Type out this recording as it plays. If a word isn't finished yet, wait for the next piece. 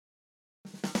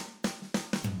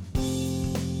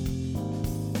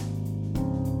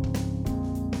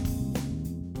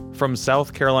From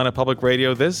South Carolina Public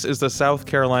Radio, this is the South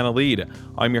Carolina Lead.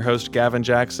 I'm your host, Gavin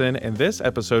Jackson, and this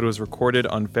episode was recorded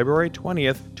on February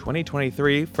 20th,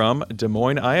 2023 from Des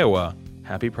Moines, Iowa.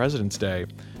 Happy President's Day.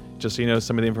 Just so you know,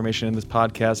 some of the information in this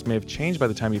podcast may have changed by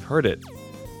the time you've heard it.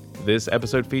 This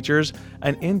episode features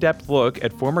an in-depth look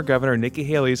at former Governor Nikki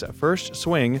Haley's first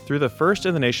swing through the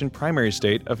first-in-the-nation primary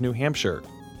state of New Hampshire.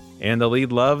 And the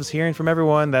Lead loves hearing from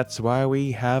everyone. That's why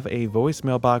we have a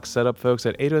voicemail box set up, folks,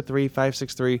 at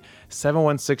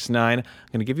 803-563-7169. I'm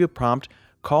going to give you a prompt.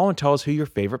 Call and tell us who your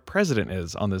favorite president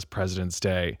is on this President's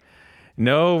Day.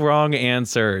 No wrong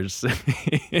answers.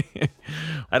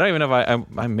 I don't even know if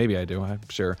maybe I do, I'm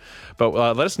sure. But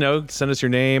let us know, send us your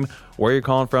name, where you're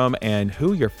calling from, and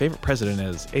who your favorite president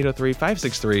is.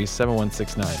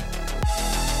 803-563-7169.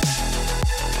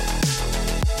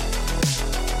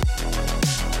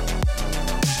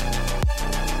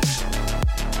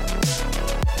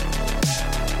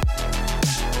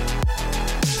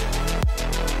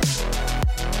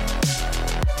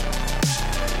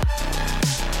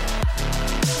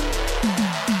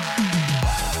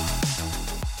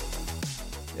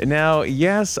 Now,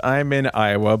 yes, I'm in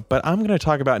Iowa, but I'm going to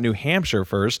talk about New Hampshire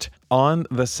first on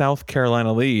the South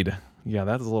Carolina Lead. Yeah,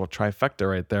 that's a little trifecta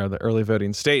right there, the early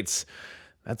voting states.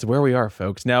 That's where we are,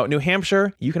 folks. Now, New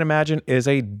Hampshire, you can imagine, is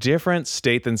a different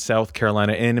state than South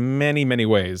Carolina in many, many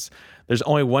ways. There's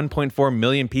only 1.4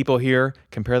 million people here.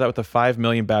 Compare that with the 5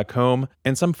 million back home.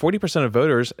 And some 40% of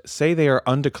voters say they are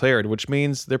undeclared, which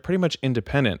means they're pretty much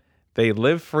independent. They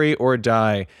live free or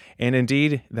die. And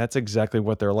indeed, that's exactly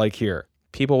what they're like here.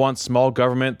 People want small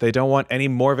government. They don't want any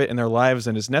more of it in their lives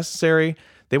than is necessary.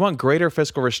 They want greater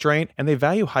fiscal restraint, and they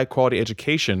value high-quality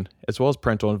education as well as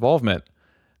parental involvement.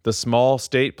 The small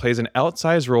state plays an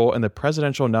outsized role in the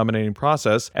presidential nominating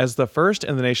process as the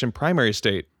first-in-the-nation primary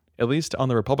state, at least on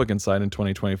the Republican side in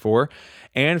 2024.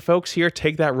 And folks here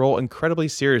take that role incredibly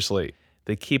seriously.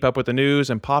 They keep up with the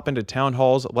news and pop into town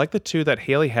halls like the two that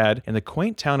Haley had in the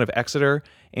quaint town of Exeter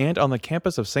and on the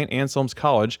campus of St. Anselm's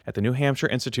College at the New Hampshire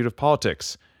Institute of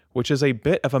Politics, which is a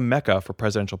bit of a mecca for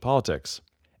presidential politics.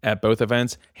 At both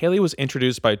events, Haley was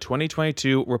introduced by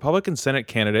 2022 Republican Senate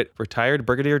candidate, retired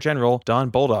Brigadier General Don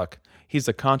Bolduc. He's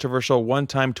the controversial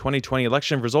one-time 2020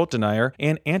 election result denier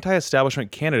and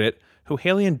anti-establishment candidate who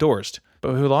Haley endorsed,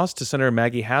 but who lost to Senator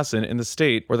Maggie Hassan in the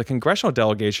state where the congressional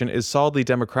delegation is solidly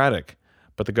Democratic.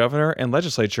 But the governor and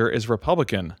legislature is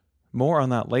Republican. More on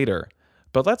that later.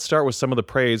 But let's start with some of the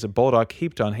praise Bolduc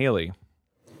heaped on Haley.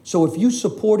 So if you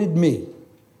supported me,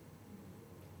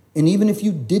 and even if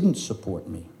you didn't support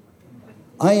me,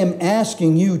 I am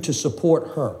asking you to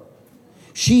support her.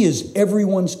 She is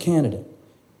everyone's candidate.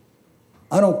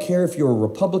 I don't care if you're a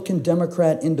Republican,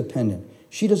 Democrat, Independent.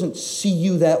 She doesn't see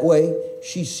you that way.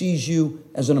 She sees you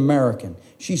as an American.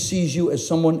 She sees you as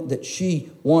someone that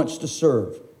she wants to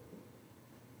serve.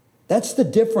 That's the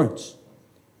difference.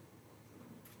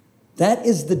 That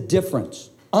is the difference.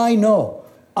 I know.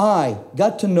 I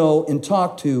got to know and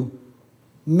talk to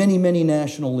many, many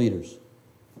national leaders.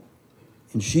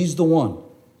 And she's the one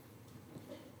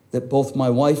that both my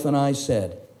wife and I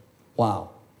said, wow,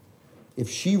 if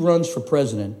she runs for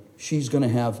president, she's going to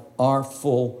have our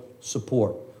full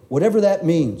support. Whatever that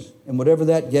means and whatever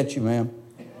that gets you, ma'am.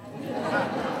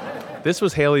 This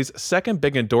was Haley's second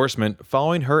big endorsement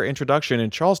following her introduction in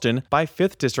Charleston by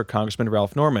 5th District Congressman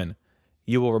Ralph Norman.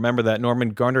 You will remember that Norman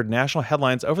garnered national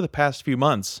headlines over the past few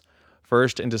months.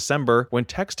 First, in December, when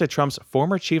texts to Trump's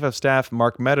former Chief of Staff,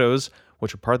 Mark Meadows,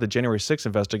 which were part of the January 6th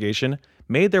investigation,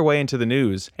 made their way into the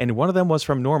news, and one of them was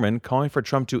from Norman calling for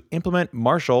Trump to implement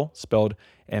Marshall, spelled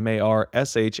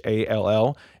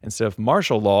M-A-R-S-H-A-L-L, instead of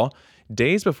martial law,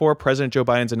 days before President Joe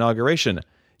Biden's inauguration,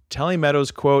 telling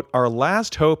Meadows, quote, "Our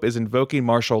last hope is invoking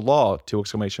martial law," 2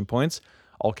 exclamation points.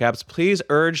 All caps, "Please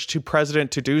urge to President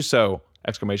to do so,"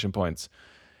 exclamation points.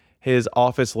 His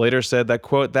office later said that,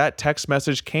 quote, "That text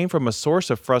message came from a source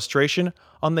of frustration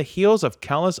on the heels of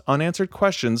countless unanswered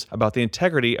questions about the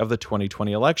integrity of the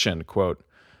 2020 election," quote.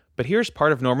 But here's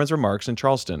part of Norman's remarks in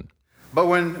Charleston. But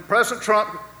when President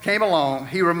Trump came along,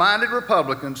 he reminded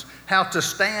Republicans how to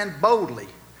stand boldly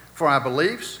for our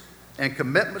beliefs and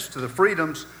commitments to the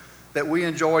freedoms that we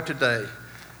enjoy today.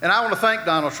 And I want to thank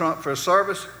Donald Trump for his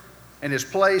service and his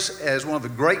place as one of the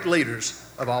great leaders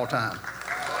of all time.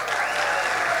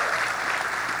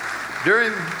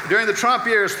 During the Trump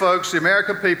years, folks, the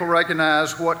American people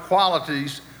recognized what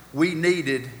qualities we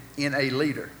needed in a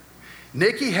leader.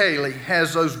 Nikki Haley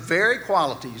has those very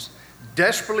qualities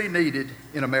desperately needed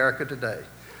in America today.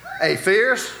 A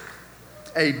fierce,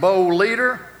 a bold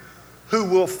leader who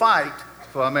will fight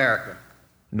for America.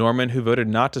 Norman, who voted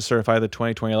not to certify the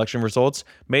 2020 election results,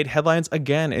 made headlines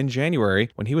again in January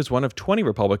when he was one of 20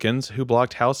 Republicans who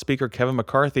blocked House Speaker Kevin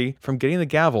McCarthy from getting the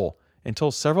gavel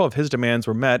until several of his demands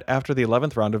were met after the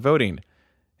 11th round of voting,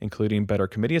 including better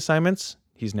committee assignments.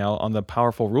 He's now on the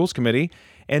Powerful Rules Committee,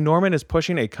 and Norman is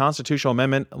pushing a constitutional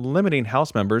amendment limiting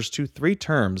House members to 3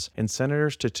 terms and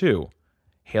senators to 2.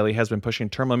 Haley has been pushing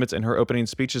term limits in her opening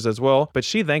speeches as well, but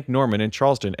she thanked Norman in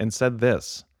Charleston and said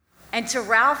this. And to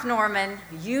Ralph Norman,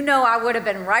 you know I would have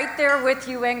been right there with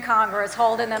you in Congress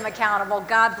holding them accountable.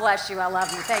 God bless you. I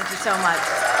love you. Thank you so much.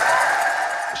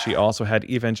 She also had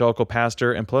evangelical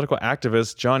pastor and political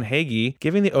activist John Hagee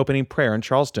giving the opening prayer in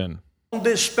Charleston. On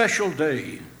this special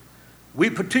day, we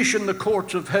petition the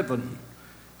courts of heaven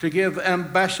to give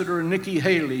Ambassador Nikki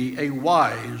Haley a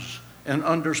wise and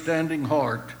understanding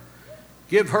heart.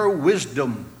 Give her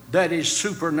wisdom that is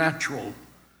supernatural.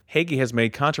 Hagee has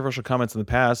made controversial comments in the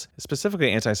past, specifically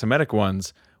anti-Semitic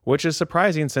ones, which is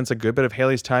surprising since a good bit of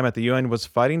Haley's time at the UN was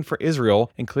fighting for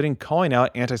Israel, including calling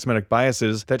out anti-Semitic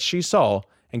biases that she saw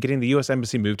and getting the U.S.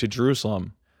 Embassy moved to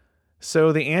Jerusalem.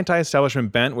 So the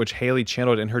anti-establishment bent, which Haley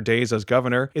channeled in her days as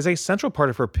governor, is a central part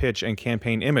of her pitch and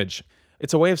campaign image.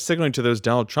 It's a way of signaling to those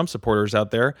Donald Trump supporters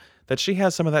out there that she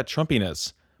has some of that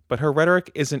Trumpiness. But her rhetoric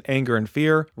isn't anger and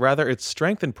fear, rather it's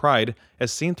strength and pride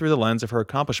as seen through the lens of her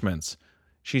accomplishments.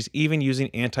 She's even using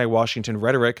anti-Washington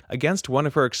rhetoric against one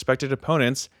of her expected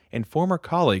opponents and former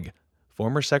colleague,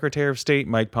 former Secretary of State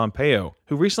Mike Pompeo,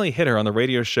 who recently hit her on the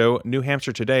radio show New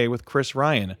Hampshire Today with Chris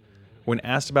Ryan. When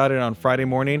asked about it on Friday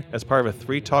morning as part of a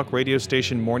 3-talk radio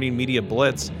station morning media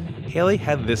blitz, Haley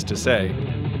had this to say.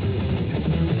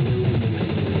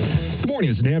 Good morning,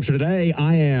 it's New Hampshire Today.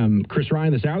 I am Chris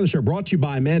Ryan. This hour of the show brought to you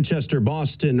by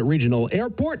Manchester-Boston Regional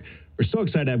Airport. We're so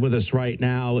excited to have with us right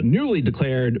now newly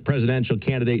declared presidential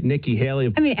candidate Nikki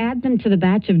Haley. Add them to the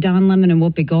batch of Don Lemon and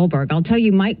Whoopi Goldberg. I'll tell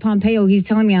you, Mike Pompeo, he's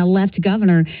telling me I left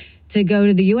governor to go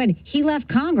to the UN. He left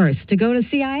Congress to go to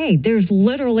CIA. There's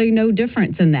literally no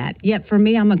difference in that. Yet for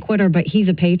me, I'm a quitter, but he's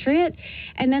a patriot.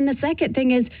 And then the second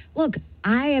thing is, look,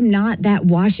 I am not that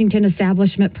Washington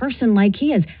establishment person like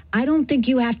he is. I don't think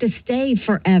you have to stay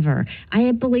forever. I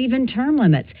believe in term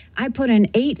limits. I put in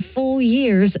 8 full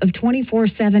years of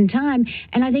 24/7 time,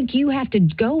 and I think you have to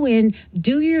go in,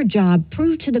 do your job,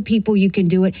 prove to the people you can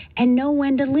do it, and know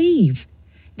when to leave.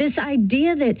 This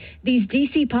idea that these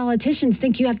D.C. politicians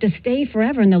think you have to stay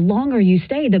forever, and the longer you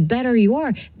stay, the better you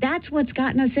are, that's what's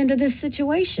gotten us into this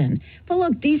situation. But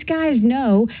look, these guys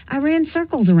know I ran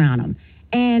circles around them.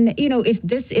 And, you know,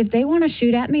 if they want to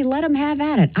shoot at me, let them have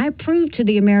at it. I proved to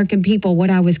the American people what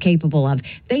I was capable of.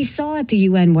 They saw at the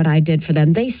UN what I did for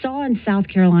them. They saw in South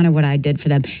Carolina what I did for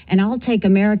them. And I'll take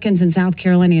Americans and South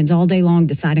Carolinians all day long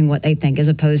deciding what they think as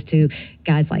opposed to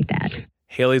guys like that.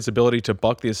 Haley's ability to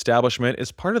buck the establishment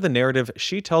is part of the narrative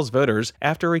she tells voters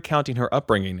after recounting her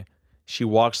upbringing. She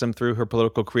walks them through her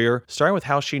political career, starting with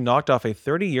how she knocked off a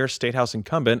 30-year State House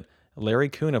incumbent, Larry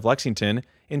Kuhn of Lexington,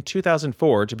 in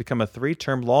 2004 to become a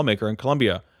 3-term lawmaker in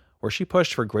Columbia, where she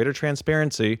pushed for greater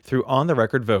transparency through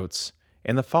on-the-record votes,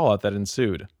 and the fallout that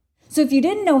ensued. So if you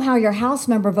didn't know how your House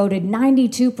member voted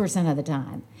 92% of the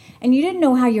time, and you didn't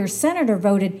know how your senator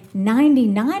voted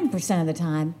 99% of the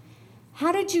time,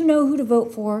 how did you know who to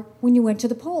vote for when you went to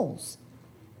the polls?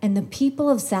 And the people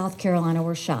of South Carolina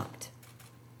were shocked.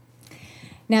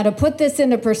 Now, to put this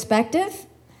into perspective,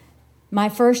 my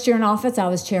first year in office, I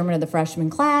was chairman of the freshman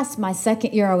class. My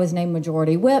second year, I was named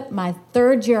majority whip. My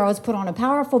third year, I was put on a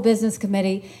powerful business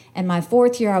committee. And my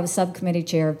fourth year, I was subcommittee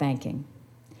chair of banking.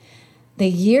 The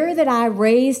year that I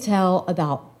raised hell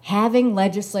about having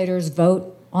legislators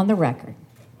vote on the record,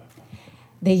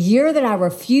 the year that I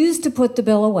refused to put the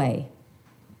bill away,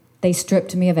 they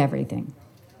stripped me of everything.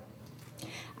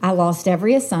 I lost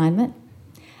every assignment.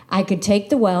 I could take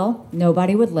the well,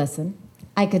 nobody would listen.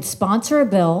 I could sponsor a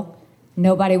bill,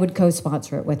 nobody would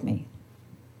co-sponsor it with me.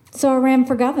 So I ran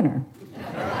for governor.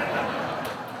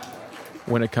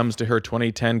 When it comes to her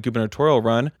 2010 gubernatorial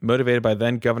run, motivated by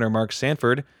then-Governor Mark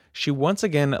Sanford, she once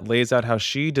again lays out how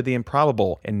she did the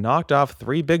improbable and knocked off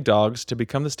 3 big dogs to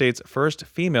become the state's first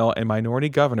female and minority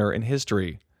governor in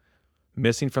history.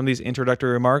 Missing from these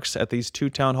introductory remarks at these 2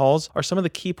 town halls are some of the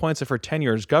key points of her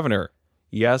tenure as governor.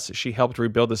 Yes, she helped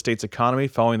rebuild the state's economy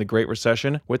following the Great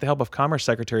Recession with the help of Commerce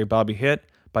Secretary Bobby Hitt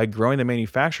by growing the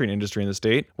manufacturing industry in the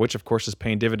state, which of course is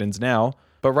paying dividends now.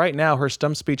 But right now, her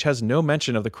stump speech has no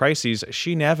mention of the crises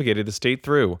she navigated the state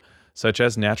through, such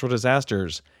as natural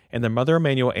disasters, and the Mother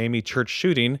Emanuel AME church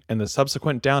shooting and the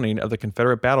subsequent downing of the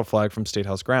Confederate battle flag from State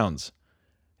House grounds.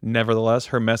 Nevertheless,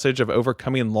 her message of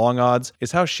overcoming long odds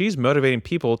is how she's motivating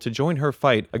people to join her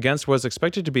fight against what is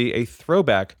expected to be a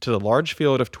throwback to the large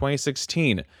field of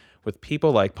 2016, with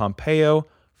people like Pompeo,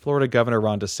 Florida Governor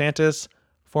Ron DeSantis,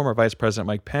 former Vice President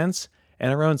Mike Pence,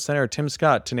 and our own Senator Tim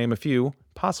Scott, to name a few,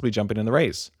 possibly jumping in the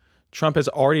race. Trump has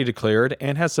already declared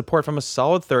and has support from a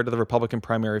solid third of the Republican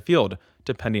primary field,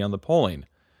 depending on the polling.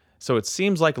 So it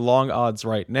seems like long odds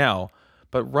right now,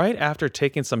 but right after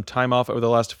taking some time off over the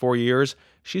last 4 years,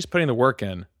 she's putting the work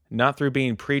in, not through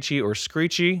being preachy or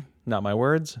screechy, not my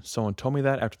words, someone told me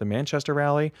that after the Manchester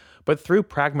rally, but through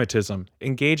pragmatism,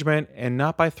 engagement, and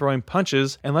not by throwing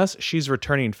punches unless she's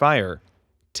returning fire.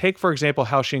 Take, for example,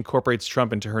 how she incorporates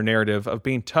Trump into her narrative of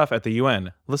being tough at the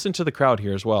UN. Listen to the crowd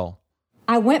here as well.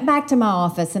 I went back to my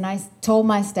office and I told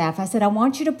my staff, I said, I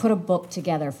want you to put a book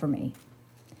together for me.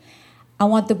 I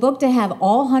want the book to have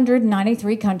all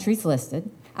 193 countries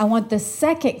listed. I want the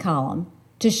second column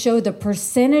to show the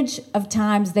percentage of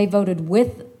times they voted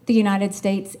with the United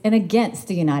States and against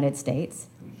the United States.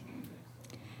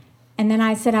 And then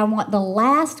I said, I want the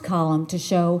last column to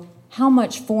show how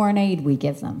much foreign aid we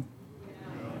give them.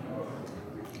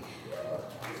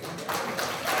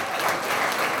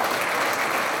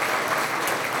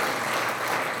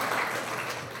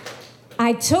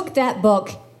 I took that book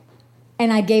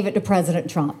and I gave it to President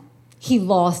Trump. He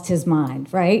lost his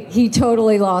mind, right? He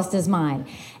totally lost his mind.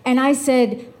 And I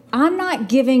said, I'm not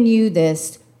giving you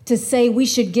this to say we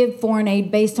should give foreign aid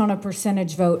based on a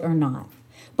percentage vote or not.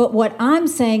 But what I'm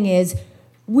saying is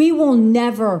we will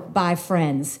never buy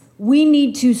friends. We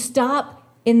need to stop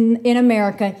in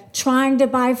America trying to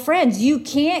buy friends. You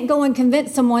can't go and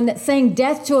convince someone that's saying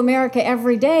death to America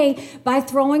every day by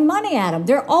throwing money at them.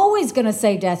 They're always going to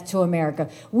say death to America.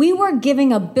 We were giving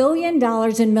 $1 billion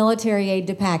in military aid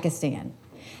to Pakistan.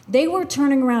 They were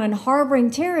turning around and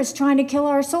harboring terrorists trying to kill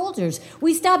our soldiers.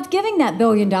 We stopped giving that $1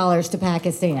 billion to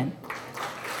Pakistan.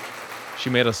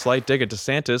 She made a slight dig at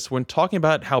DeSantis when talking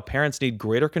about how parents need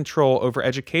greater control over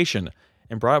education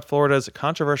and brought up Florida's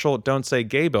controversial Don't Say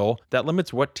Gay bill that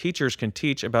limits what teachers can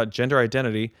teach about gender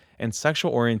identity and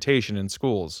sexual orientation in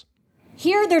schools.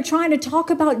 Here they're trying to talk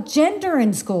about gender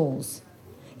in schools.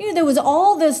 You know, there was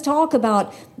all this talk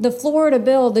about the Florida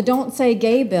bill, the Don't Say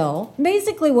Gay bill.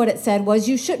 Basically what it said was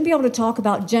you shouldn't be able to talk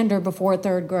about gender before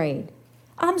third grade.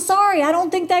 I'm sorry, I don't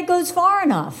think that goes far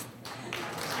enough.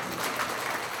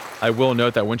 I will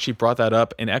note that when she brought that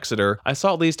up in Exeter, I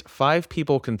saw at least 5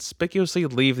 people conspicuously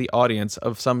leave the audience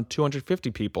of some 250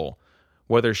 people.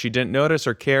 Whether she didn't notice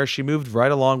or care, she moved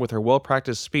right along with her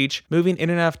well-practiced speech, moving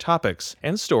in and out of topics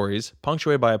and stories,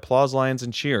 punctuated by applause lines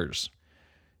and cheers.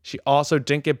 She also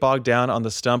didn't get bogged down on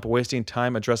the stump, wasting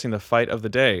time addressing the fight of the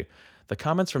day. The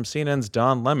comments from CNN's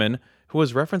Don Lemon, who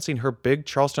was referencing her big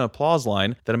Charleston applause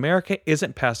line that America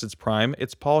isn't past its prime,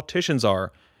 its politicians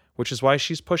are, which is why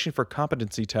she's pushing for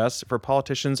competency tests for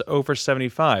politicians over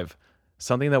 75,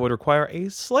 something that would require a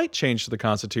slight change to the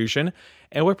Constitution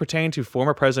and would pertain to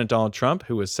former President Donald Trump,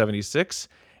 who is 76,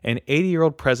 and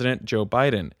 80-year-old President Joe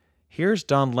Biden. Here's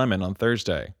Don Lemon on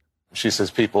Thursday. She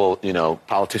says people,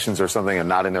 politicians or something are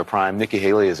not in their prime. Nikki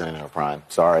Haley isn't in her prime.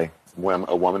 Sorry. When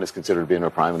a woman is considered to be in her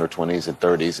prime in her 20s and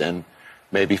 30s and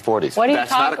maybe 40s. What are you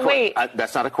talking? Wait.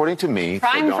 That's not according to me.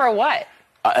 Prime for what?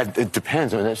 It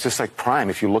depends. I mean, it's just like prime.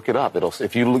 If you look it up,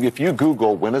 if you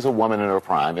Google when is a woman in her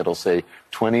prime, it'll say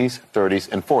 20s,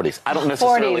 30s, and 40s. I don't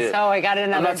necessarily. 40s. Oh, I got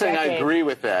another. I'm not saying decade. I agree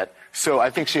with that. So I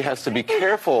think she has to be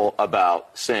careful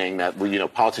about saying that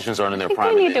politicians aren't in their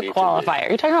prime. You need to qualify.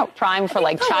 Are you talking about prime for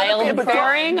like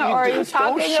childbearing, or are you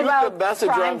talking about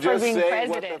prime for being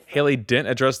president? Haley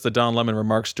didn't address the Don Lemon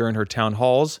remarks during her town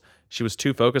halls. She was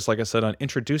too focused, like I said, on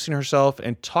introducing herself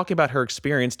and talking about her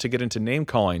experience to get into name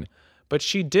calling. But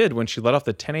she did when she let off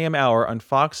the 10 a.m. hour on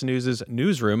Fox News'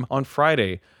 Newsroom on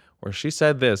Friday, where she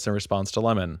said this in response to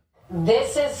Lemon.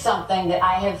 This is something that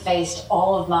I have faced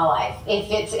all of my life.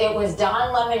 If it was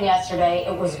Don Lemon yesterday,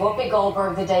 it was Whoopi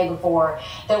Goldberg the day before,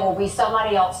 there will be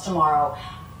somebody else tomorrow.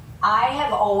 I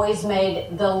have always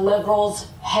made the liberals'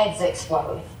 heads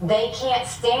explode. They can't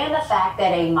stand the fact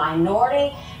that a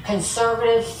minority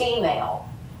conservative female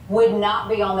would not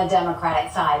be on the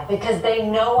Democratic side because they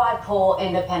know I pull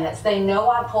independents. They know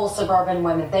I pull suburban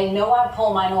women. They know I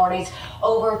pull minorities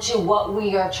over to what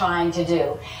we are trying to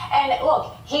do. And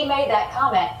look, he made that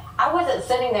comment. I wasn't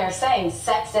sitting there saying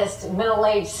sexist,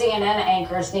 middle-aged CNN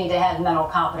anchors need to have mental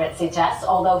competency tests,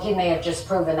 although he may have just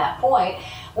proven that point.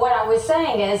 What I was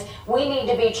saying is we need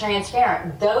to be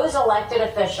transparent. Those elected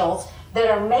officials that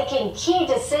are making key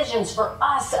decisions for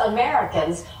us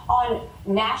Americans on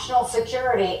national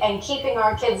security and keeping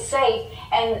our kids safe.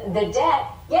 And the debt,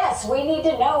 yes, we need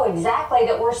to know exactly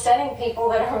that we're sending people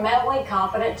that are mentally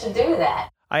competent to do that.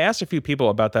 I asked a few people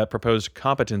about that proposed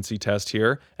competency test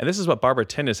here, and this is what Barbara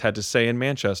Tinnis had to say in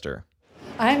Manchester.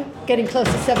 I'm getting close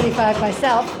to 75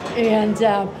 myself, and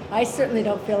I certainly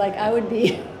don't feel like I would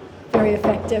be very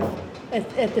effective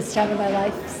at this time of my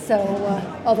life. So,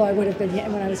 although I would have been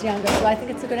when I was younger, so I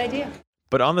think it's a good idea.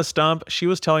 But on the stump, she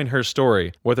was telling her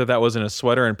story, whether that was in a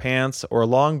sweater and pants or a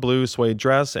long blue suede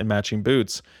dress and matching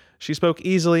boots. She spoke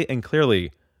easily and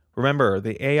clearly. Remember,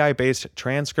 the AI-based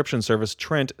transcription service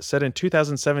Trint said in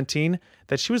 2017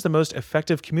 that she was the most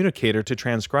effective communicator to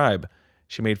transcribe.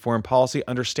 She made foreign policy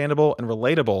understandable and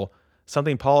relatable,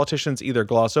 something politicians either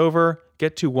gloss over,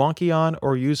 get too wonky on,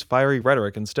 or use fiery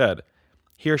rhetoric instead.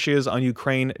 Here she is on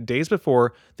Ukraine days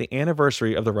before the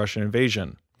anniversary of the Russian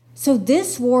invasion. So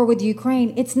this war with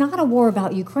Ukraine, it's not a war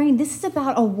about Ukraine. This is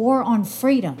about a war on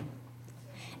freedom.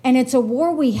 And it's a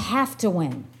war we have to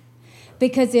win.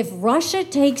 Because if Russia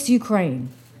takes Ukraine,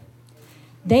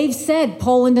 they've said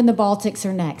Poland and the Baltics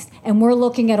are next, and we're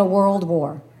looking at a world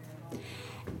war.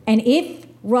 And if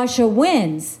Russia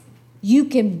wins, you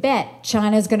can bet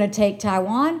China's going to take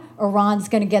Taiwan, Iran's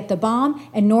going to get the bomb,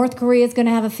 and North Korea's going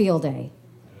to have a field day.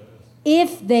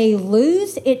 If they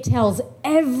lose, it tells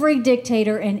every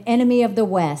dictator and enemy of the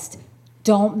West,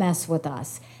 don't mess with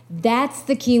us. That's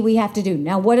the key we have to do.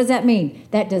 Now, what does that mean?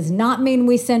 That does not mean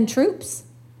we send troops.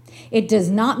 It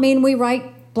does not mean we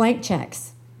write blank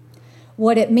checks.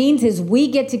 What it means is we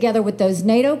get together with those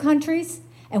NATO countries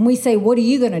and we say, what are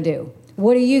you going to do?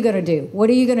 What are you going to do? What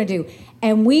are you going to do?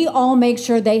 And we all make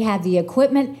sure they have the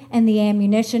equipment and the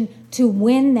ammunition to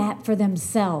win that for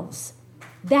themselves.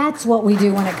 That's what we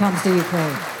do when it comes to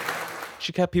Ukraine.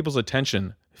 She kept people's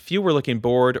attention. Few were looking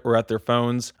bored or at their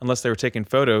phones unless they were taking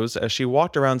photos as she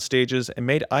walked around stages and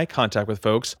made eye contact with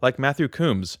folks like Matthew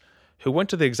Coombs, who went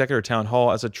to the executive town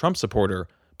hall as a Trump supporter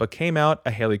but came out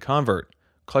a Haley convert,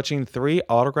 clutching 3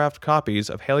 autographed copies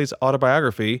of Haley's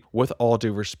autobiography With All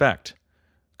Due Respect.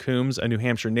 Coombs, a New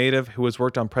Hampshire native who has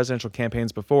worked on presidential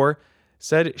campaigns before,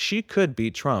 said she could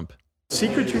beat Trump.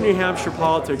 Secret to New Hampshire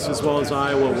politics, as well as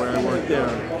Iowa, where I work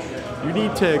there, you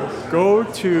need to go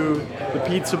to the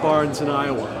pizza barns in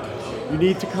Iowa. You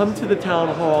need to come to the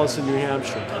town halls in New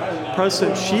Hampshire.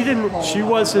 President, she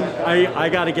wasn't, I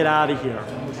got to get out of here.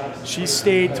 She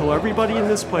stayed till everybody in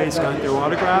this place got their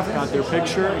autograph, got their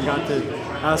picture, and got to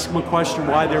ask them a question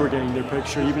why they were getting their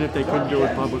picture, even if they couldn't do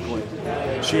it publicly.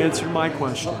 She answered my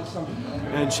question.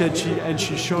 And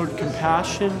she showed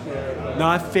compassion,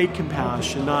 not fake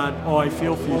compassion, not, oh, I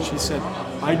feel for you. She said,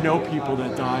 I know people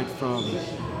that died from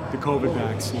the COVID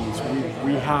vaccines.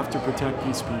 We have to protect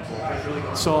these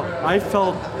people. So I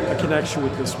felt a connection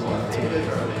with this woman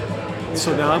today.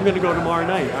 So now I'm going to go tomorrow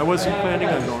night. I wasn't planning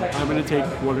on going. I'm going to take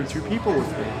 1 or 2 people with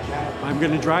me. I'm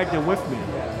going to drag them with me.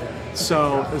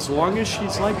 So as long as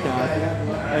she's like that,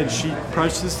 and she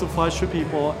presses the flesh of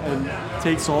people and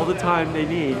takes all the time they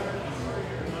need,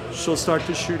 she'll start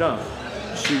to shoot up.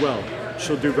 She will.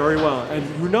 She'll do very well. And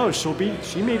who knows,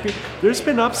 she may be, there's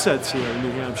been upsets here in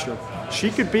New Hampshire.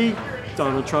 She could beat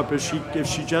Donald Trump if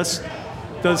she just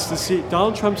does the see.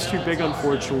 Donald Trump's too big,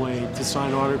 unfortunately, to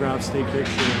sign autographs, take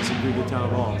pictures, and do the town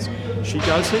halls. She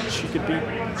does it, she could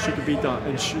beat Donald,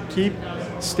 and she keep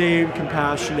staying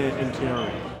compassionate and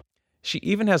caring. She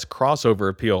even has crossover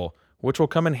appeal, which will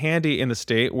come in handy in the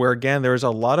state where, again, there is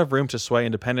a lot of room to sway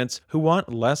independents who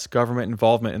want less government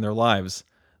involvement in their lives.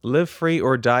 Live free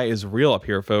or die is real up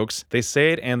here, folks. They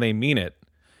say it and they mean it.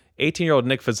 18-year-old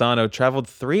Nick Fasano traveled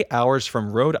 3 hours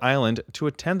from Rhode Island to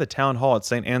attend the town hall at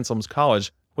St. Anselm's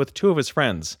College with 2 of his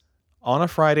friends on a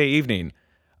Friday evening.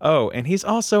 Oh, and he's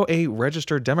also a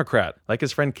registered Democrat, like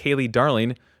his friend Kaylee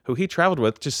Darling, who he traveled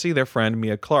with to see their friend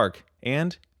Mia Clark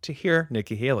and to hear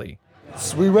Nikki Haley.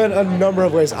 So we went a number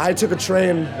of ways. I took a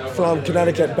train from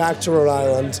Connecticut back to Rhode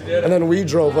Island, and then we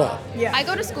drove up. Yeah. I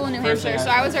go to school in New Hampshire, so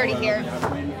I was already here.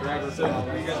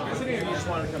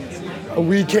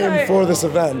 We came for this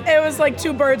event. It was like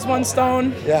 2 birds, 1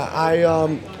 stone. Yeah,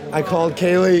 I called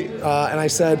Kaylee and I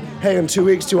said, hey, in 2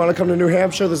 weeks, do you want to come to New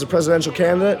Hampshire? There's a presidential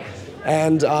candidate.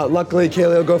 And luckily,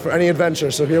 Kaylee will go for any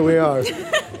adventure, so here we are.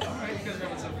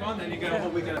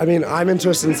 I mean, I'm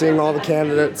interested in seeing all the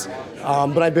candidates.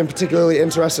 But I've been particularly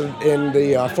interested in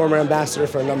the former ambassador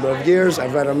for a number of years.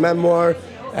 I've read her memoir,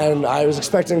 and I was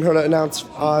expecting her to announce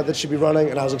that she'd be running,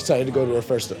 and I was excited to go to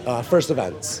her first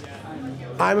events.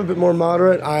 I'm a bit more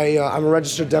moderate. I'm a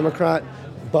registered Democrat,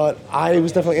 but I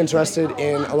was definitely interested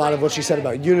in a lot of what she said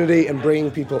about unity and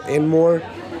bringing people in more.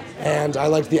 and I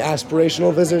liked the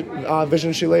aspirational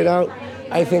vision she laid out.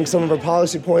 I think some of her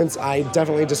policy points I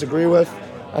definitely disagree with,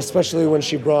 especially when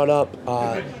she brought up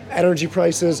energy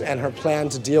prices and her plan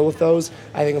to deal with those.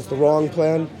 I think it's the wrong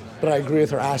plan, but I agree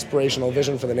with her aspirational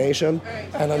vision for the nation,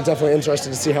 and I'm definitely interested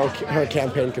to see how her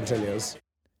campaign continues.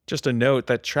 Just a note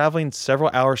that traveling several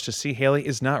hours to see Haley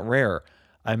is not rare.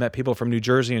 I met people from New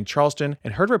Jersey and Charleston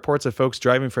and heard reports of folks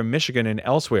driving from Michigan and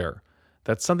elsewhere.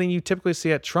 That's something you typically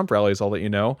see at Trump rallies, I'll let you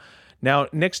know. Now,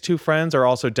 Nick's two friends are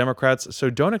also Democrats,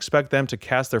 so don't expect them to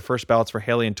cast their first ballots for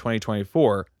Haley in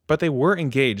 2024, but they were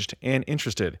engaged and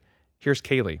interested. Here's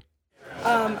Kaylee.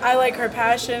 I like her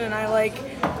passion and I like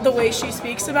the way she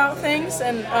speaks about things,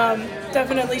 and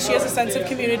definitely she has a sense of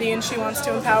community and she wants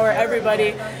to empower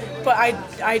everybody. But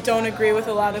I don't agree with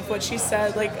a lot of what she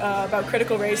said, like about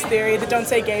critical race theory, the Don't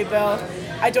Say Gay bill.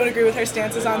 I don't agree with her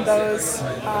stances on those.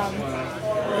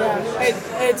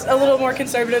 It's a little more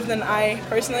conservative than I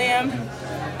personally am.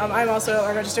 I'm also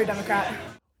a registered Democrat.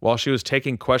 While she was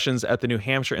taking questions at the New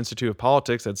Hampshire Institute of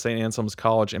Politics at St. Anselm's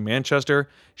College in Manchester,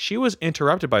 she was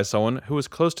interrupted by someone who was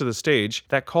close to the stage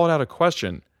that called out a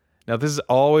question. Now, this is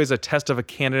always a test of a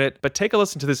candidate, but take a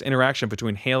listen to this interaction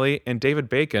between Haley and David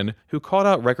Bacon, who called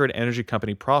out record energy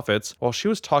company profits while she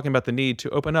was talking about the need to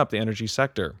open up the energy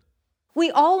sector. We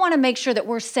all want to make sure that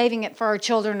we're saving it for our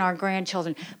children and our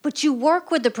grandchildren, but you work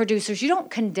with the producers. You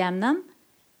don't condemn them.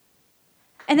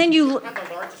 And then you have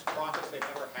the largest profits they've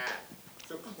ever had.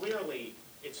 So clearly,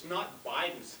 it's not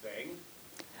Biden's thing.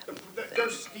 They're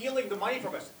stealing the money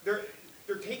from us. They're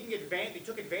taking advantage. They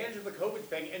took advantage of the COVID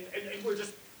thing, and we're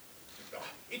just.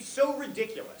 It's so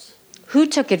ridiculous. Who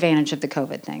took advantage of the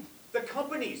COVID thing? The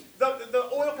companies, the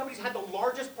oil companies had the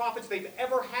largest profits they've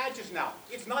ever had just now.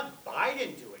 It's not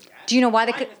Biden doing that. Do you know why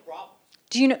they could?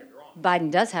 Do you know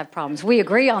Biden does have problems? We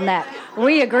agree on that.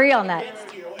 We agree on that.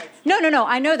 No.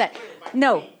 I know that.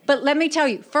 No, but let me tell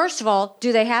you. First of all,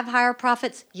 do they have higher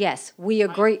profits? Yes, we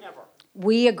agree.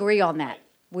 We agree on that.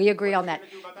 We agree on that.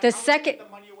 The second,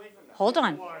 hold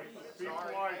on.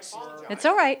 It's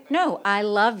all right. No, I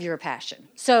love your passion.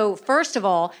 So first of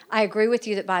all, I agree with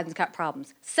you that Biden's got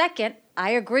problems. Second,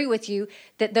 I agree with you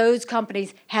that those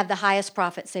companies have the highest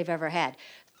profits they've ever had.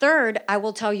 Third, I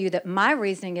will tell you that my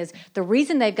reasoning is the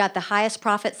reason they've got the highest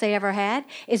profits they ever had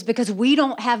is because we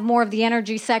don't have more of the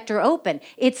energy sector open.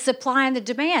 It's supply and the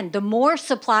demand. The more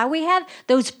supply we have,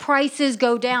 those prices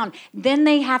go down. Then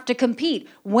they have to compete.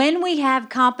 When we have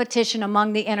competition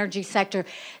among the energy sector,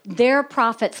 their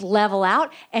profits level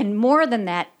out. And more than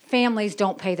that, families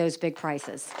don't pay those big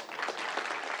prices.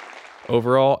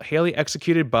 Overall, Haley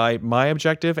executed by my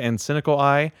objective and cynical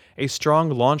eye a strong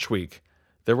launch week.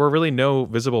 There were really no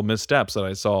visible missteps that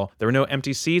I saw. There were no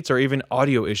empty seats or even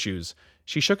audio issues.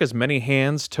 She shook as many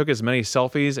hands, took as many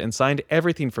selfies, and signed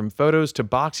everything from photos to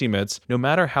boxy mitts, no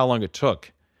matter how long it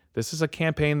took. This is a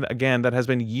campaign, again, that has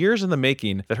been years in the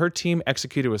making that her team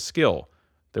executed with skill.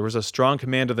 There was a strong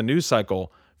command of the news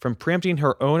cycle, from preempting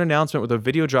her own announcement with a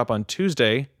video drop on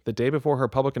Tuesday, the day before her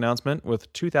public announcement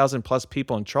with 2,000 plus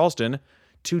people in Charleston,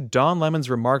 to Don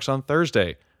Lemon's remarks on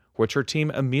Thursday, which her team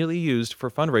immediately used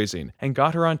for fundraising and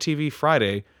got her on TV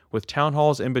Friday with town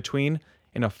halls in between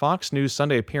and a Fox News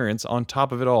Sunday appearance on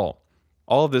top of it all.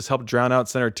 All of this helped drown out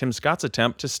Senator Tim Scott's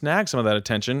attempt to snag some of that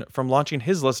attention from launching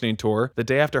his listening tour the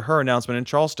day after her announcement in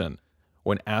Charleston.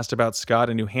 When asked about Scott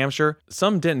in New Hampshire,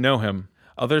 some didn't know him.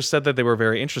 Others said that they were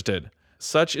very interested.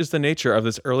 Such is the nature of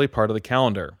this early part of the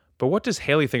calendar. But what does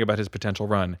Haley think about his potential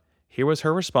run? Here was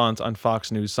her response on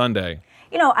Fox News Sunday.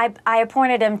 You know, I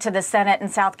appointed him to the Senate in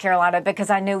South Carolina because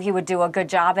I knew he would do a good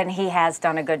job, and he has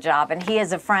done a good job. And he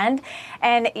is a friend,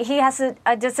 and he has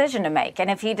a decision to make. And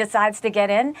if he decides to get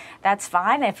in, that's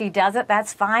fine. If he doesn't,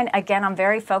 that's fine. Again, I'm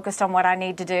very focused on what I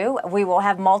need to do. We will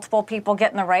have multiple people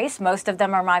get in the race. Most of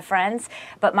them are my friends,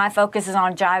 but my focus is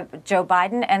on Joe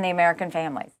Biden and the American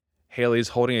families. Haley's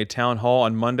holding a town hall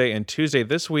on Monday and Tuesday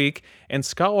this week, and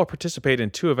Scott will participate in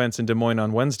 2 events in Des Moines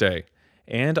on Wednesday.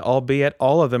 And I'll be at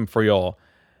all of them for y'all.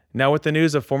 Now, with the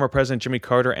news of former President Jimmy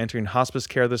Carter entering hospice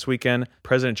care this weekend,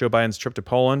 President Joe Biden's trip to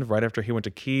Poland right after he went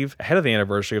to Kyiv ahead of the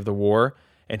anniversary of the war,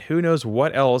 and who knows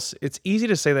what else, it's easy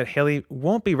to say that Haley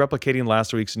won't be replicating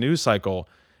last week's news cycle.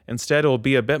 Instead, it will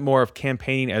be a bit more of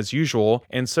campaigning as usual,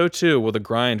 and so too will the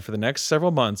grind for the next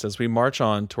several months as we march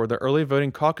on toward the early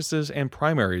voting caucuses and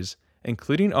primaries,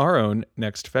 including our own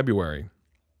next February.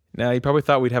 Now, you probably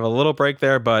thought we'd have a little break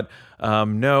there, but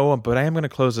no. But I am going to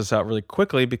close this out really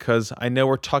quickly because I know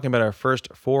we're talking about our first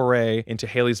foray into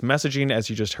Haley's messaging, as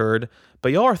you just heard.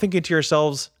 But y'all are thinking to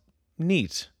yourselves,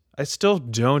 neat. I still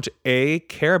don't A,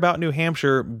 care about New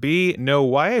Hampshire, B, know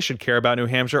why I should care about New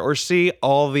Hampshire, or C,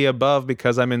 all the above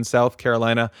because I'm in South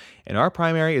Carolina and our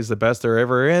primary is the best there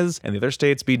ever is, and the other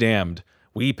states be damned.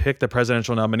 We pick the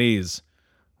presidential nominees.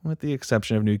 With the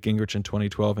exception of Newt Gingrich in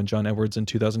 2012 and John Edwards in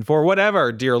 2004.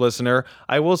 Whatever, dear listener.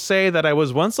 I will say that I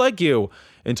was once like you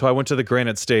until I went to the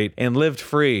Granite State and lived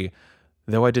free,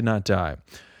 though I did not die.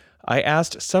 I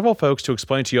asked several folks to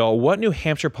explain to y'all what New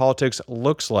Hampshire politics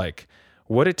looks like,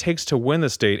 what it takes to win the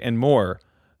state, and more.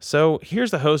 So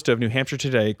here's the host of New Hampshire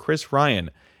Today, Chris Ryan,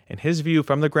 and his view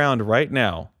from the ground right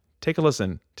now. Take a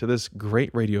listen to this great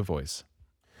radio voice.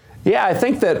 Yeah, I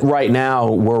think that right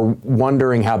now we're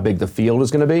wondering how big the field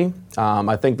is going to be.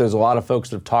 I think there's a lot of folks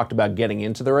that have talked about getting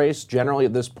into the race. Generally,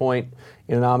 at this point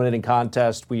in a nominating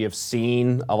contest, we have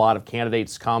seen a lot of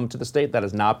candidates come to the state. That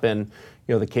has not been,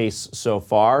 the case so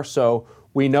far. So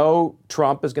we know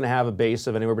Trump is going to have a base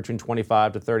of anywhere between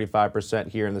 25 to 35%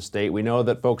 here in the state. We know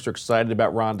that folks are excited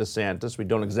about Ron DeSantis. We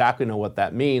don't exactly know what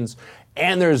that means.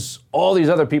 And there's all these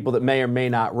other people that may or may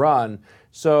not run.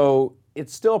 So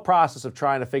it's still a process of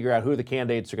trying to figure out who the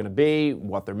candidates are going to be,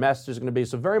 what their message is going to be.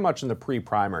 So very much in the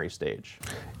pre-primary stage.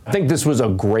 I think this was a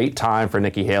great time for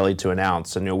Nikki Haley to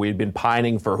announce. And we'd been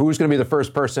pining for who's going to be the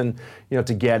first person,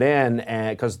 to get in,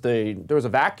 and because there was a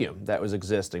vacuum that was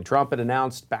existing. Trump had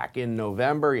announced back in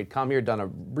November. He'd come here, done a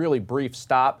really brief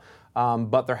stop.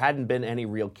 But there hadn't been any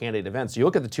real candidate events. So you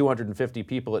look at the 250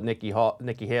 people at Nikki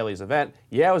Haley's event.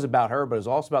 Yeah, it was about her, but it was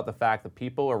also about the fact that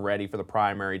people are ready for the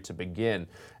primary to begin.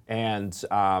 And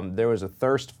there was a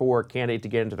thirst for a candidate to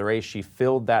get into the race. She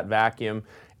filled that vacuum.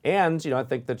 And, I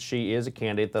think that she is a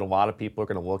candidate that a lot of people are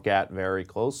going to look at very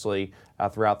closely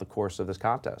throughout the course of this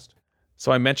contest.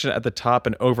 So I mentioned at the top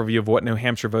an overview of what New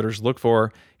Hampshire voters look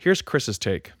for. Here's Chris's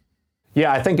take.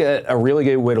 Yeah, I think a really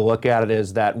good way to look at it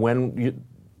is that when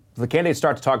the candidates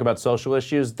start to talk about social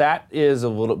issues, that is a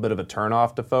little bit of a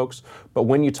turnoff to folks. But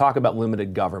when you talk about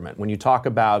limited government, when you talk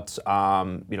about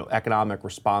economic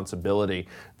responsibility,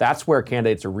 that's where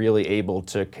candidates are really able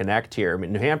to connect here. I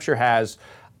mean, New Hampshire has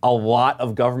a lot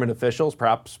of government officials,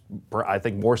 perhaps I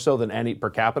think more so than any per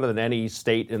capita than any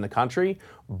state in the country,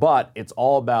 but it's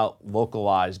all about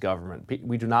localized government.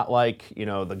 We do not like,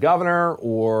 the governor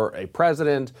or a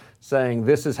president saying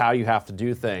this is how you have to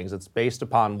do things. It's based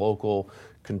upon local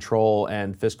control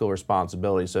and fiscal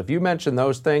responsibility. So if you mention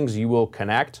those things, you will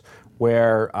connect.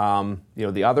 Where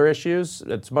the other issues,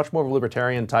 it's much more of a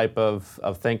libertarian type of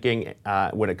thinking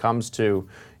when it comes to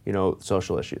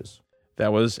social issues.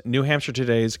 That was New Hampshire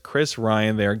Today's Chris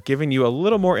Ryan there, giving you a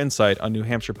little more insight on New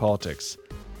Hampshire politics.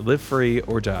 Live free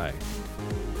or die.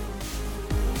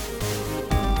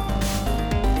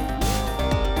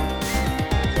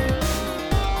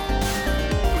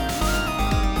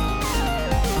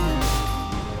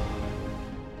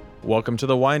 Welcome to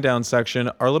the wind down section,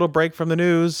 our little break from the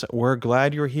news. We're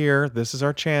glad you're here. This is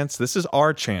our chance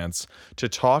to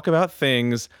talk about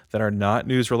things that are not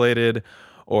news related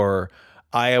or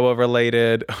Iowa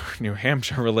related or New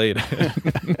Hampshire related.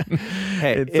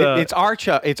 Hey, it's our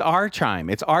chime. It's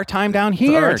our time down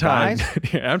here, it's our time.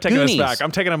 guys. Yeah, I'm taking Goonies. this back.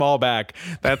 I'm taking them all back.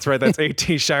 That's right. That's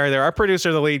A.T. Shire there. Our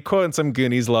producer, the lead, quoting some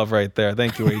Goonies love right there.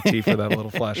 Thank you, A.T., for that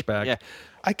little flashback. Yeah.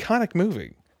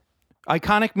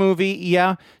 Iconic movie,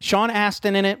 yeah. Sean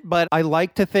Astin in it, but I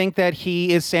like to think that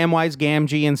he is Samwise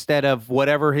Gamgee instead of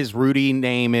whatever his Rudy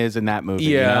name is in that movie.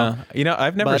 Yeah.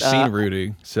 I've never seen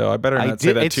Rudy, so I better not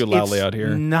say that too loudly out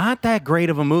here. Not that great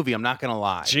of a movie, I'm not going to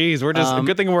lie. Jeez, we're just, a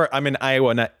good thing I'm in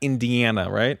Iowa, not Indiana,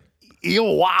 right?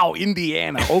 Wow,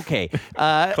 Indiana. Okay.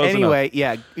 Anyway,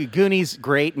 yeah, Goonies,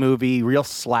 great movie, real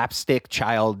slapstick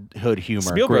childhood humor.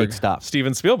 Spielberg. Great stuff.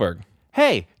 Steven Spielberg.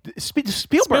 Hey,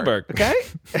 Spielberg. Okay.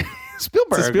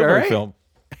 Spielberg. It's a Spielberg right? film.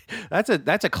 That's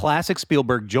a classic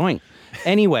Spielberg joint.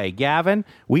 Anyway, Gavin,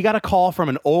 we got a call from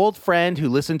an old friend who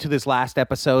listened to this last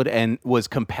episode and was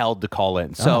compelled to call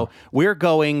in. So we're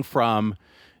going from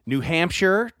New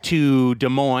Hampshire to Des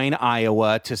Moines,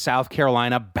 Iowa, to South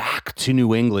Carolina, back to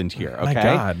New England here. Okay. My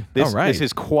God. All right. This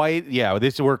is quite,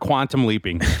 we're quantum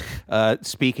leaping.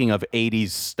 Speaking of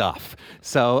 80s stuff.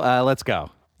 So let's go.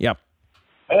 Yep.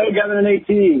 Hey, Gavin and AT.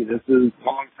 This is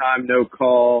long time no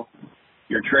call.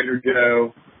 Your Trader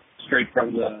Joe, straight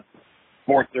from the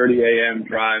 4:30 a.m.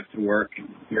 drive to work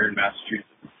here in Massachusetts.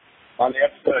 On the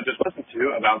episode I just listened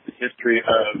to about the history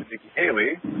of Nikki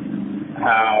Haley,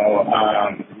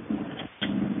 how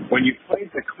when you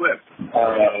played the clip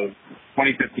of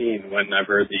 2015,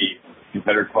 whenever the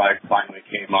Confederate flag finally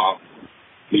came off,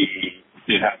 he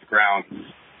did have the ground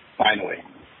finally.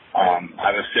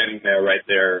 I was standing there right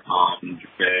there on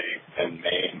Bay and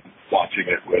Maine watching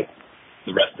it with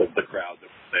the rest of the crowd that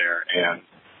was there, and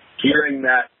hearing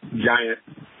that giant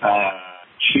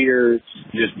cheers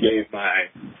just gave my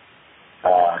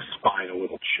spine a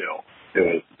little chill. It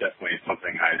was definitely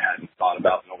something I hadn't thought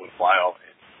about in a little while,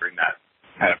 and hearing that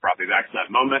kind of brought me back to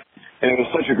that moment. And it was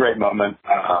such a great moment.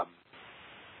 I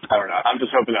don't know. I'm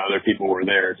just hoping that other people were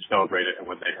there to celebrate it, and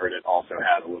when they heard it, also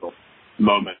had a little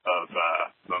moment of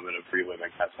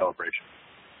reliving that celebration.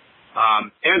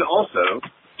 And also,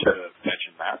 to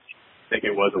mention that, I think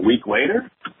it was a week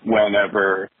later,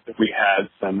 whenever we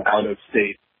had some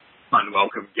out-of-state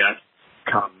unwelcome guests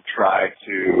come try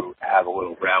to have a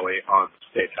little rally on the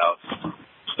State House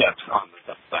steps, on the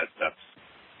South Side steps.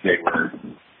 They were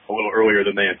a little earlier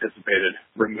than they anticipated,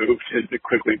 removed and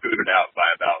quickly booted out by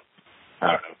about,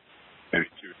 I don't know,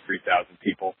 maybe 2,000 or 3,000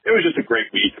 people. It was just a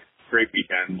great week, great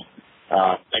weekend.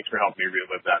 Thanks for helping me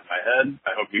relive that in my head.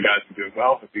 I hope you guys are doing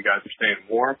well. Hope you guys are staying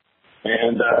warm.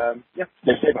 And,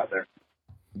 stay safe out there.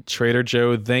 Trader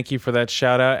Joe, thank you for that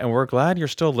shout out, and we're glad you're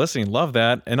still listening. Love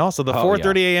that. And also the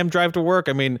 4:30 a.m. drive to work.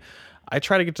 I mean, I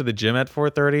try to get to the gym at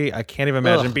 4:30. I can't even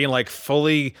imagine being like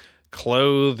fully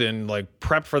clothed and like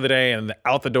prepped for the day and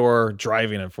out the door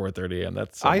driving at 4:30 a.m.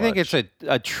 That's I think it's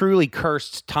a truly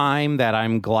cursed time that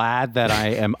I'm glad that I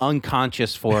am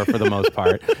unconscious for the most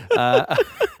part.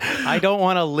 I don't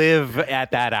want to live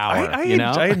at that hour.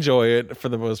 I enjoy it for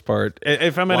the most part.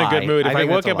 If I'm in a good mood, if I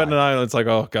woke up at 9, it's like,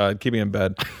 oh God, keep me in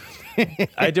bed.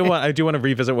 I do want to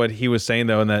revisit what he was saying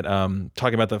though, and that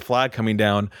talking about the flag coming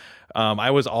down.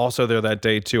 I was also there that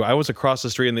day too. I was across the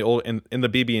street in the old in the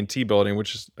BB&T building,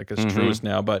 which is I guess Truist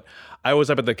now, but I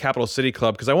was up at the Capital City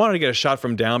Club because I wanted to get a shot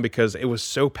from down because it was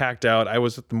so packed out. I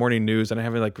was at the morning news and I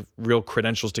having like real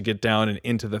credentials to get down and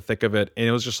into the thick of it, and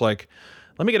it was just like,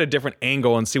 let me get a different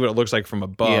angle and see what it looks like from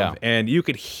above. Yeah. And you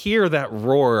could hear that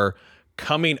roar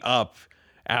coming up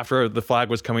after the flag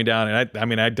was coming down.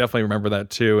 And I definitely remember that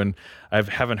too. And I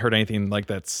haven't heard anything like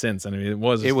that since. I mean,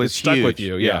 it stuck huge. with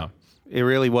you. Yeah. It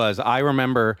really was. I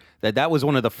remember that was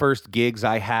one of the first gigs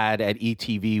I had at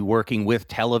ETV working with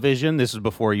television. This was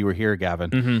before you were here, Gavin.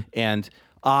 Mm-hmm. And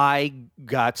I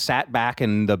got sat back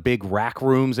in the big rack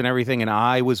rooms and everything, and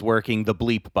I was working the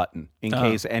bleep button in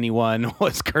case anyone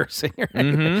was cursing or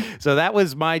anything. So that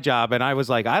was my job, and I was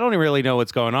like, I don't really know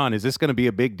what's going on. Is this going to be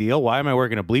a big deal? Why am I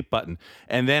working a bleep button?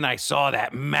 And then I saw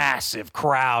that massive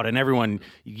crowd, and everyone,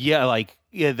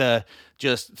 the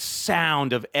just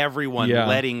sound of everyone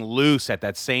letting loose at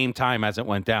that same time as it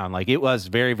went down. Like, it was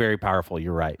very, very powerful.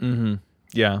 You're right. Mm-hmm.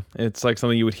 Yeah, it's like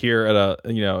something you would hear at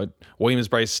a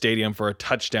Williams-Brice Stadium for a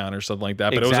touchdown or something like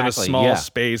that. But it was in a small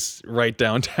space right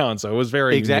downtown, so it was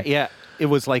very exactly. Yeah, it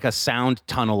was like a sound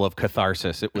tunnel of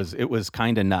catharsis. It was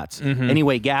kind of nuts. Mm-hmm.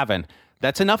 Anyway, Gavin,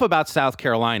 that's enough about South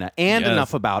Carolina and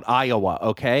enough about Iowa.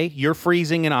 Okay, you're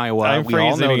freezing in Iowa. We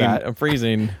all know that. I'm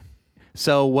freezing.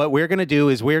 So what we're going to do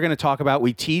is we're going to talk about.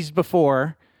 We teased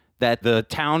before that the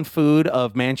town food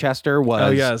of Manchester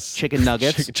was chicken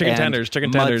nuggets, chicken tenders,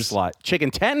 chicken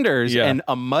tenders, and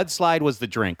a mudslide was the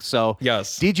drink. So,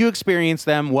 did you experience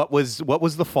them? What was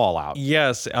the fallout?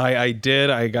 Yes, I did.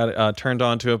 I got turned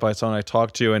on to it by someone I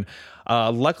talked to, and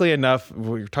luckily enough,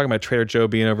 we were talking about Trader Joe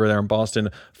being over there in Boston.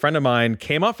 A friend of mine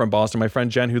came up from Boston, my friend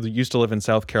Jen, who used to live in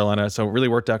South Carolina, so it really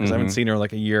worked out because I haven't seen her in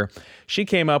like a year. She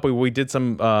came up. We did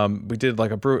some. We did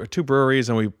like two breweries,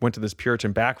 and we went to this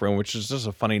Puritan back room, which is just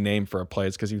a funny name for a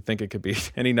place because you think it could be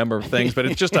any number of things, but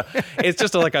it's just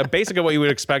like a basically what you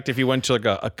would expect if you went to like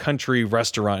a country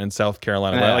restaurant in South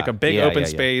Carolina, right? Like a big open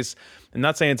space. I'm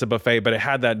not saying it's a buffet, but it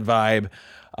had that vibe.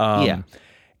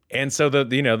 And so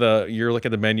you're looking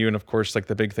at the menu, and of course, like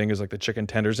the big thing is like the chicken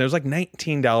tenders. And it was like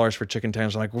 $19 for chicken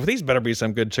tenders. I'm like, well, these better be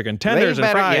some good chicken tenders and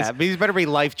fries. Yeah, these better be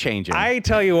life changing. I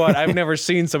tell you what, I've never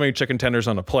seen so many chicken tenders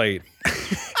on a plate.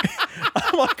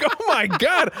 I'm like, oh my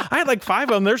God. I had like 5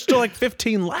 of them. There's still like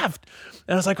 15 left.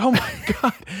 And I was like, oh my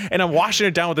God. And I'm washing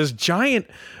it down with this giant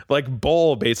like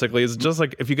bowl, basically. It's just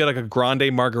like if you get like a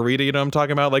grande margarita, you know what I'm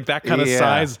talking about? Like that kind of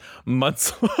size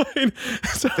mudslide.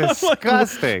 So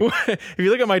disgusting. Like, if you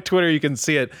look at my Twitter, you can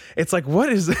see it. It's like,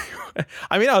 what is it?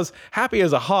 I mean, I was happy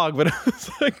as a hog, but I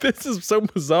was like, this is so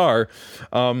bizarre.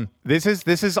 This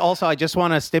is also, I just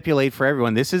want to stipulate for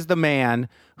everyone, this is the man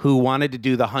who wanted to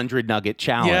do the 100 nugget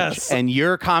challenge. Yes. And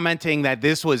you're commenting that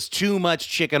this was too much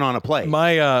chicken on a plate.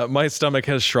 My stomach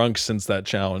has shrunk since that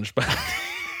challenge, but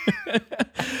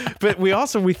but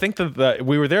we think that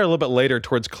we were there a little bit later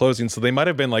towards closing, so they might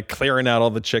have been like clearing out all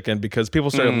the chicken because people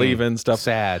started leaving stuff.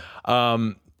 Sad.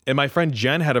 And my friend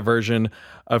Jen had a version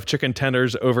of chicken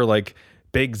tenders over like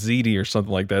Big ziti or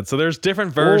something like that. So there's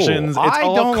different versions. Ooh, it's I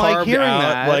all don't like carved hearing out.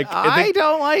 that. Like I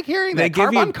don't like hearing that. They give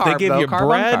Carb you, on carb, they give though. you Carb on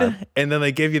bread, carb. and then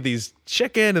they give you these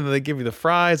chicken, and then they give you the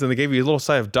fries, and they gave you a little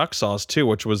side of duck sauce too,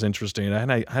 which was interesting. I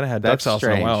hadn't had duck That's sauce in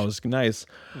a strange. while. It was nice.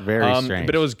 Very strange.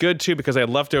 But it was good too because I had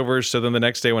leftovers. So then the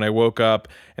next day when I woke up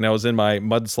and I was in my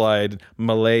mudslide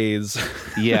malaise,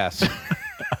 yes.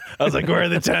 I was like, where are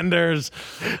the tenders?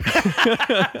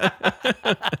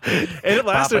 And it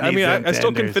lasted. Papa I mean, needs them I still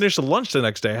couldn't tenders. finish the lunch the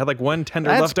next day. I had like one tender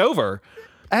That's- left over.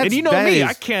 That's- And you know that me, is-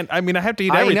 I can't. I mean, I have to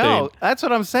eat everything. I know. That's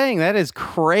what I'm saying. That is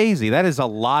crazy. That is a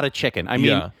lot of chicken. I mean,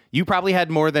 Yeah. you probably had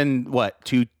more than what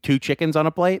two chickens on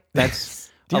a plate. That's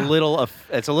a little.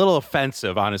 It's a little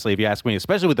offensive, honestly, if you ask me.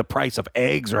 Especially with the price of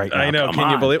eggs right now. I know. Come Can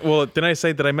you on. believe? Well, did I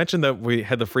say that I mentioned that we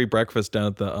had the free breakfast down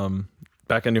at the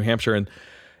back in New Hampshire, and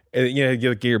you know,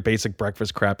 you get your basic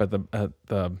breakfast crap at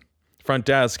the front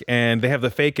desk, and they have the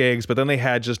fake eggs, but then they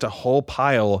had just a whole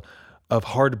pile of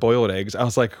hard-boiled eggs. I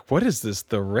was like, what is this?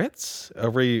 The Ritz?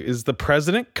 Is the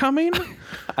president coming?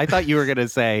 I thought you were going to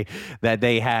say that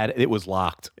it was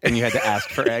locked and you had to ask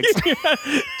for eggs.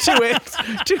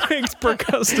 two eggs per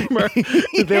customer.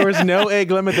 There was no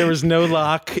egg limit. There was no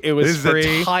lock. It was This free.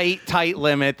 is a tight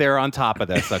limit. They're on top of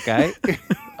this, okay?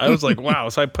 I was like, wow.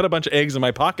 So I put a bunch of eggs in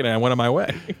my pocket and I went on my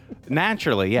way.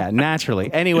 Naturally.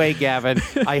 Anyway, Gavin,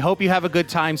 I hope you have a good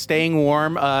time staying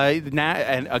warm.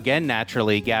 And again,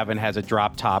 naturally, Gavin has a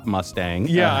drop-top Mustang.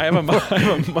 Yeah, I have a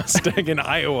Mustang in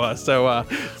Iowa. So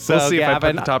we'll see if I put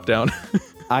Gavin, the top down.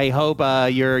 I hope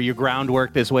your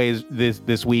groundwork this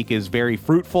week is very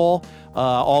fruitful.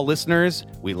 All listeners,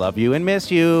 we love you and miss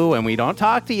you, and we don't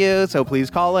talk to you, so please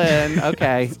call in.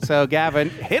 Okay, so Gavin,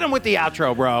 hit him with the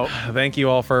outro, bro. Thank you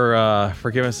all for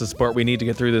giving us the support we need to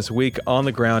get through this week on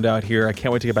the ground out here. I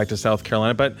can't wait to get back to South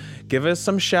Carolina, but give us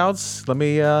some shouts. Let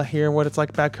me hear what it's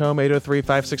like back home,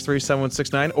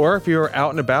 803-563-7169. Or if you're out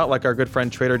and about like our good friend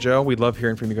Trader Joe, we'd love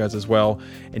hearing from you guys as well.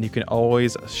 And you can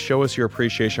always show us your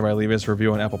appreciation by leaving us a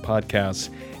review on Apple Podcasts.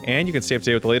 And you can stay up to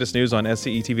date with the latest news on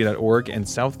scetv.org and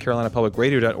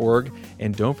southcarolinapublicradio.org.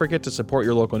 And don't forget to support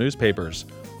your local newspapers.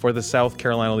 For the South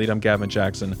Carolina Lead, I'm Gavin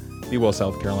Jackson. Be well,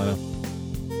 South Carolina.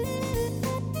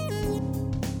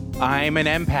 I'm an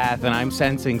empath, and I'm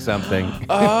sensing something.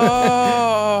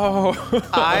 Oh!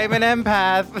 I'm an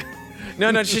empath.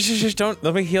 No, don't.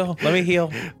 Let me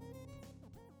heal.